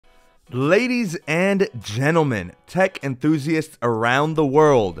Ladies and gentlemen, tech enthusiasts around the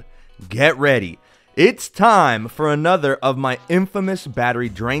world, get ready. It's time for another of my infamous battery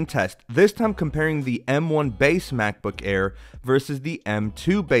drain test, this time comparing the M1 base MacBook Air versus the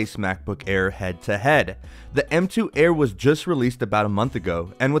M2 base MacBook Air head to head. The M2 Air was just released about a month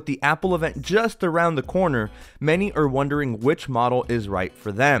ago, and with the Apple event just around the corner, many are wondering which model is right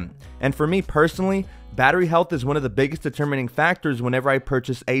for them. And for me personally, battery health is one of the biggest determining factors whenever I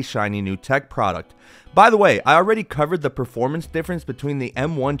purchase a shiny new tech product. By the way, I already covered the performance difference between the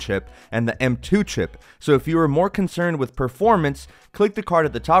M1 chip and the M2 chip, so if you are more concerned with performance, click the card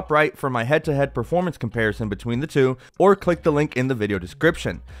at the top right for my head-to-head performance comparison between the two, or click the link in the video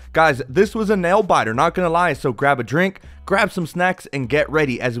description. Guys, this was a nail biter, not gonna lie, so grab a drink, grab some snacks, and get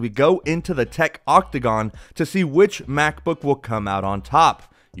ready as we go into the tech octagon to see which MacBook will come out on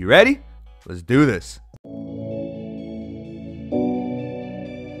top. You ready? Let's do this.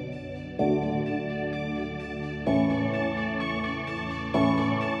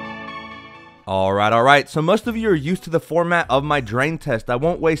 Alright, so most of you are used to the format of my drain test. I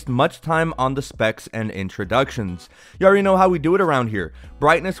won't waste much time on the specs and introductions. You already know how we do it around here.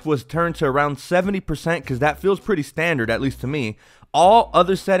 Brightness was turned to around 70% because that feels pretty standard, at least to me. All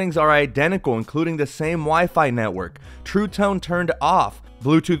other settings are identical, including the same Wi-Fi network. True Tone turned off.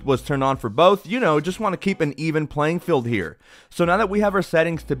 Bluetooth was turned on for both, just want to keep an even playing field here. So now that we have our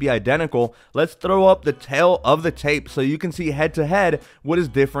settings to be identical, let's throw up the tail of the tape so you can see head to head what is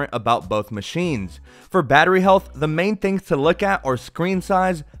different about both machines. For battery health, the main things to look at are screen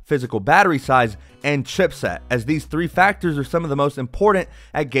size, physical battery size, and chipset, as these three factors are some of the most important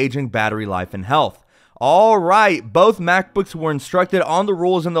at gauging battery life and health. Alright, both MacBooks were instructed on the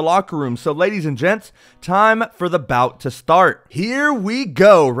rules in the locker room, so ladies and gents, time for the bout to start. Here we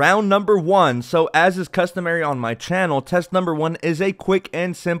go, round number one. So as is customary on my channel, test number one is a quick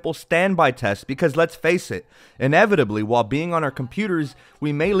and simple standby test because let's face it, inevitably while being on our computers,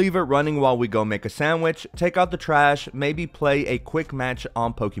 we may leave it running while we go make a sandwich, take out the trash, maybe play a quick match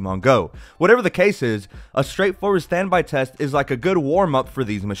on Pokemon Go. Whatever the case is, a straightforward standby test is like a good warm-up for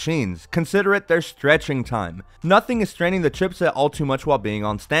these machines. Consider it their stretching time. Nothing is straining the chipset all too much while being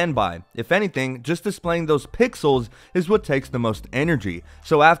on standby. If anything, just displaying those pixels is what takes the most energy.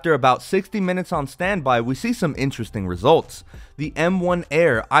 So after about 60 minutes on standby, we see some interesting results. The M1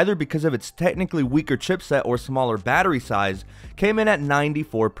 Air, either because of its technically weaker chipset or smaller battery size, came in at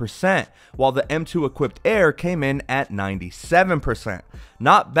 94%, while the M2 equipped Air came in at 97%.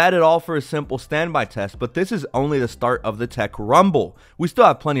 Not bad at all for a simple standby test, but this is only the start of the tech rumble. We still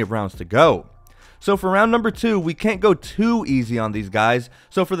have plenty of rounds to go. So for round number two, we can't go too easy on these guys.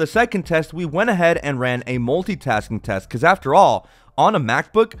 So for the second test, we went ahead and ran a multitasking test because after all, on a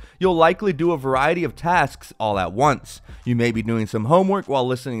MacBook, you'll likely do a variety of tasks all at once. You may be doing some homework while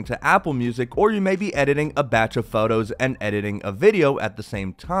listening to Apple Music, or you may be editing a batch of photos and editing a video at the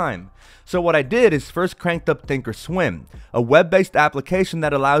same time. So what I did is first cranked up Thinkorswim, a web-based application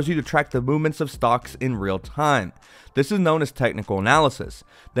that allows you to track the movements of stocks in real time. This is known as technical analysis.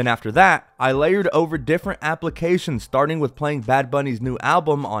 Then after that, I layered over different applications, starting with playing Bad Bunny's new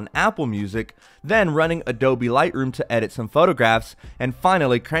album on Apple Music, then running Adobe Lightroom to edit some photographs, and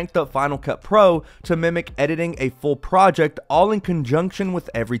finally cranked up Final Cut Pro to mimic editing a full project, all in conjunction with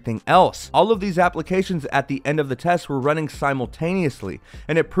everything else. All of these applications at the end of the test were running simultaneously,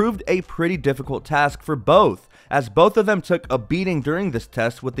 and it proved a pretty difficult task for both, as both of them took a beating during this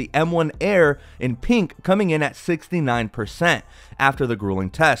test, with the M1 Air in pink coming in at 69% after the grueling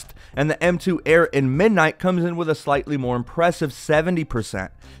test, and the M2 Air in midnight comes in with a slightly more impressive 70%.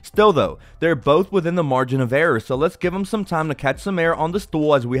 Still though, they're both within the margin of error, so let's give them some time to catch some air on the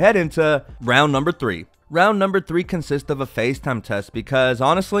stool as we head into round number three. Round number three consists of a FaceTime test because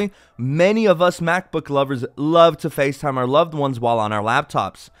honestly, many of us MacBook lovers love to FaceTime our loved ones while on our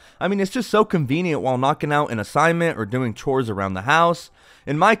laptops. I mean, it's just so convenient while knocking out an assignment or doing chores around the house.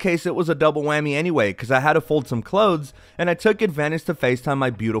 In my case, it was a double whammy anyway because I had to fold some clothes and I took advantage to FaceTime my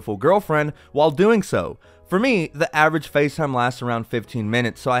beautiful girlfriend while doing so. For me, the average FaceTime lasts around 15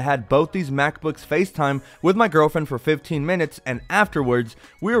 minutes, so I had both these MacBooks FaceTime with my girlfriend for 15 minutes, and afterwards,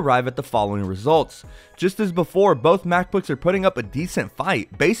 we arrive at the following results. Just as before, both MacBooks are putting up a decent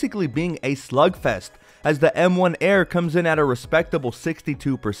fight, basically being a slugfest, as the M1 Air comes in at a respectable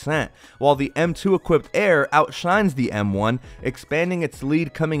 62%, while the M2 equipped Air outshines the M1, expanding its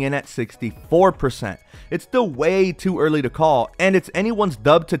lead coming in at 64%. It's still way too early to call, and it's anyone's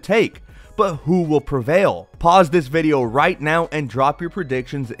dub to take. But who will prevail? Pause this video right now and drop your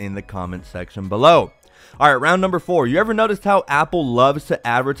predictions in the comment section below. Alright, round number 4. You ever noticed how Apple loves to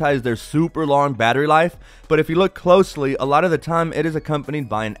advertise their super long battery life? But if you look closely, a lot of the time it is accompanied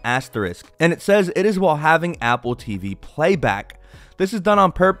by an asterisk. And it says it is while having Apple TV playback. This is done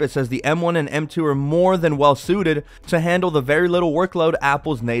on purpose as the M1 and M2 are more than well suited to handle the very little workload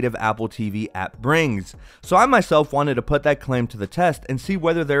Apple's native Apple TV app brings. So I myself wanted to put that claim to the test and see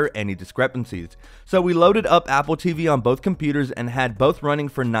whether there are any discrepancies. So we loaded up Apple TV on both computers and had both running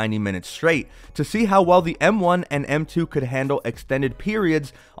for 90 minutes straight to see how well the M1 and M2 could handle extended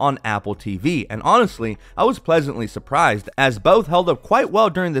periods on Apple TV. And honestly, I was pleasantly surprised as both held up quite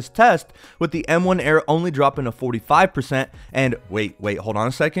well during this test, with the M1 Air only dropping to 45% and Wait, hold on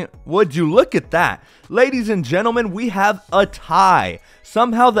a second. Would you look at that? Ladies and gentlemen, we have a tie.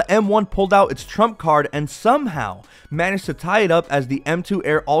 Somehow the M1 pulled out its trump card and somehow managed to tie it up as the M2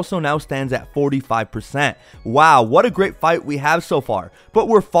 Air also now stands at 45%. Wow, what a great fight we have so far, but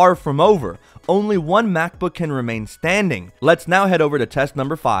we're far from over. Only one MacBook can remain standing. Let's now head over to test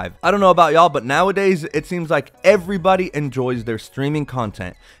number 5. I don't know about y'all, but nowadays it seems like everybody enjoys their streaming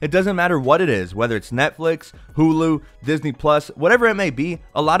content. It doesn't matter what it is, whether it's Netflix, Hulu, Disney Plus, whatever it may be,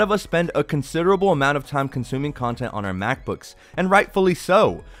 a lot of us spend a considerable amount of time consuming content on our MacBooks, and rightfully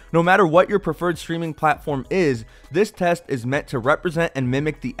so. No matter what your preferred streaming platform is, this test is meant to represent and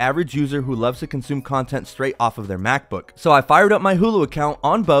mimic the average user who loves to consume content straight off of their MacBook. So I fired up my Hulu account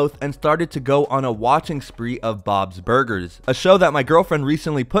on both and started to go on a watching spree of Bob's Burgers, a show that my girlfriend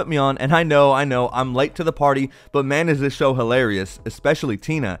recently put me on, and I know, I'm late to the party, but man is this show hilarious, especially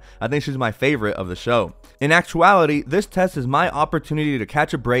Tina. I think she's my favorite of the show. In actuality, this test is my opportunity to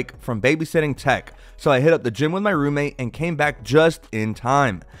catch a break from babysitting tech, so I hit up the gym with my roommate and came back just in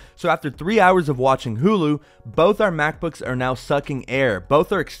time. So after 3 hours of watching Hulu, both our MacBooks are now sucking air.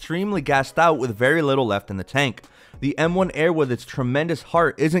 Both are extremely gassed out with very little left in the tank. The M1 Air with its tremendous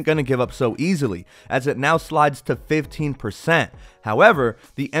heart isn't going to give up so easily, as it now slides to 15%. However,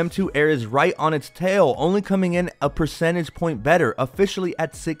 the M2 Air is right on its tail, only coming in a percentage point better, officially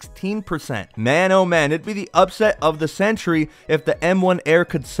at 16%. Man, oh man, it'd be the upset of the century if the M1 Air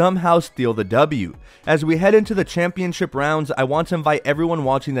could somehow steal the W. As we head into the championship rounds, I want to invite everyone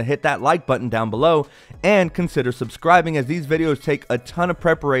watching to hit that like button down below and consider subscribing, as these videos take a ton of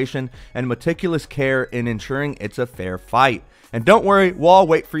preparation and meticulous care in ensuring it's a fair fight. And don't worry, we'll all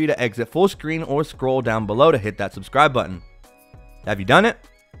wait for you to exit full screen or scroll down below to hit that subscribe button. Have you done it?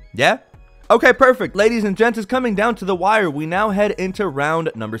 Yeah? Okay, perfect. Ladies and gents, it's coming down to the wire. We now head into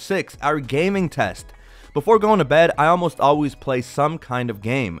round number 6, our gaming test. Before going to bed, I almost always play some kind of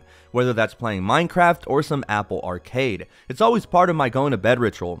game, whether that's playing Minecraft or some Apple Arcade. It's always part of my going to bed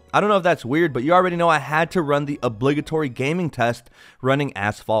ritual. I don't know if that's weird, but you already know I had to run the obligatory gaming test running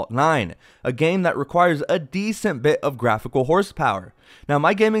Asphalt 9, a game that requires a decent bit of graphical horsepower. Now,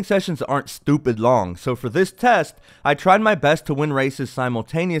 my gaming sessions aren't stupid long, so for this test, I tried my best to win races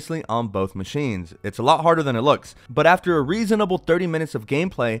simultaneously on both machines. It's a lot harder than it looks, but after a reasonable 30 minutes of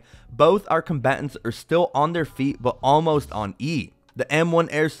gameplay, both our combatants are still on their feet but almost on E. The M1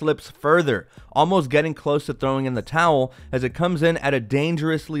 Air slips further, almost getting close to throwing in the towel as it comes in at a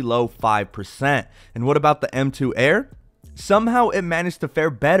dangerously low 5%. And what about the M2 Air? Somehow it managed to fare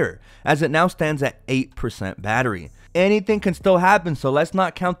better, as it now stands at 8% battery. Anything can still happen, so let's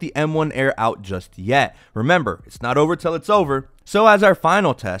not count the M1 Air out just yet. Remember, it's not over till it's over. So as our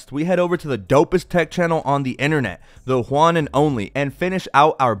final test, we head over to the dopest tech channel on the internet, TheJuan&Only, and finish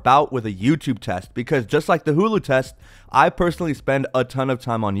out our bout with a YouTube test, because just like the Hulu test, I personally spend a ton of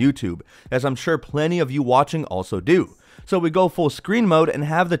time on YouTube, as I'm sure plenty of you watching also do. So we go full screen mode and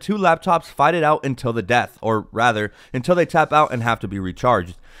have the two laptops fight it out until the death, or rather, until they tap out and have to be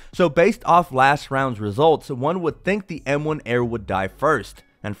recharged. So based off last round's results, one would think the M1 Air would die first.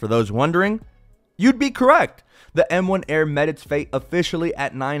 And for those wondering, you'd be correct. The M1 Air met its fate officially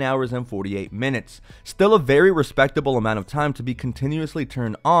at 9 hours and 48 minutes. Still a very respectable amount of time to be continuously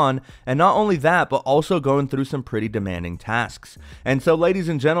turned on, and not only that, but also going through some pretty demanding tasks. And so ladies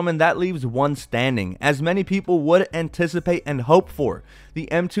and gentlemen, that leaves one standing, as many people would anticipate and hope for. The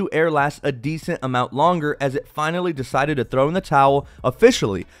M2 Air lasts a decent amount longer, as it finally decided to throw in the towel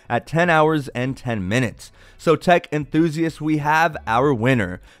officially at 10 hours and 10 minutes. So tech enthusiasts, we have our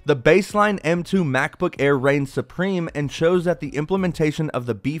winner. The baseline M2 MacBook Air reigns supreme and shows that the implementation of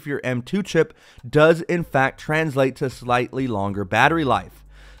the beefier M2 chip does in fact translate to slightly longer battery life.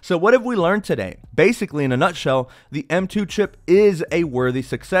 So what have we learned today? Basically, in a nutshell, the M2 chip is a worthy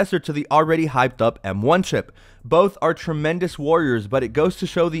successor to the already hyped up M1 chip. Both are tremendous warriors, but it goes to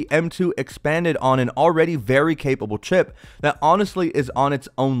show the M2 expanded on an already very capable chip that honestly is on its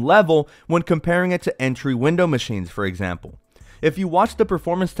own level when comparing it to entry window machines, for example. If you watched the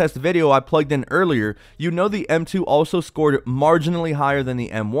performance test video I plugged in earlier, you know the M2 also scored marginally higher than the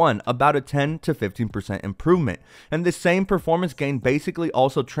M1, about a 10 to 15% improvement. And this same performance gain basically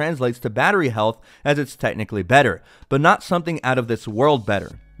also translates to battery health, as it's technically better, but not something out of this world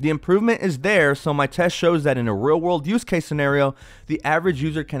better. The improvement is there, so my test shows that in a real-world use case scenario, the average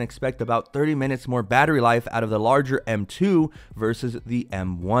user can expect about 30 minutes more battery life out of the larger M2 versus the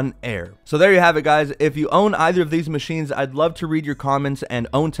M1 Air. So there you have it, guys. If you own either of these machines, I'd love to read your comments and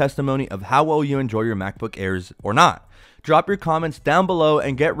own testimony of how well you enjoy your MacBook Airs or not. Drop your comments down below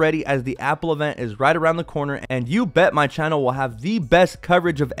and get ready, as the Apple event is right around the corner, and you bet my channel will have the best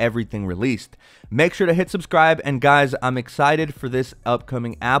coverage of everything released. Make sure to hit subscribe, and guys, I'm excited for this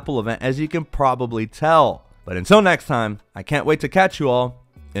upcoming Apple event, as you can probably tell. But until next time, I can't wait to catch you all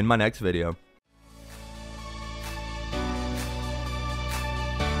in my next video.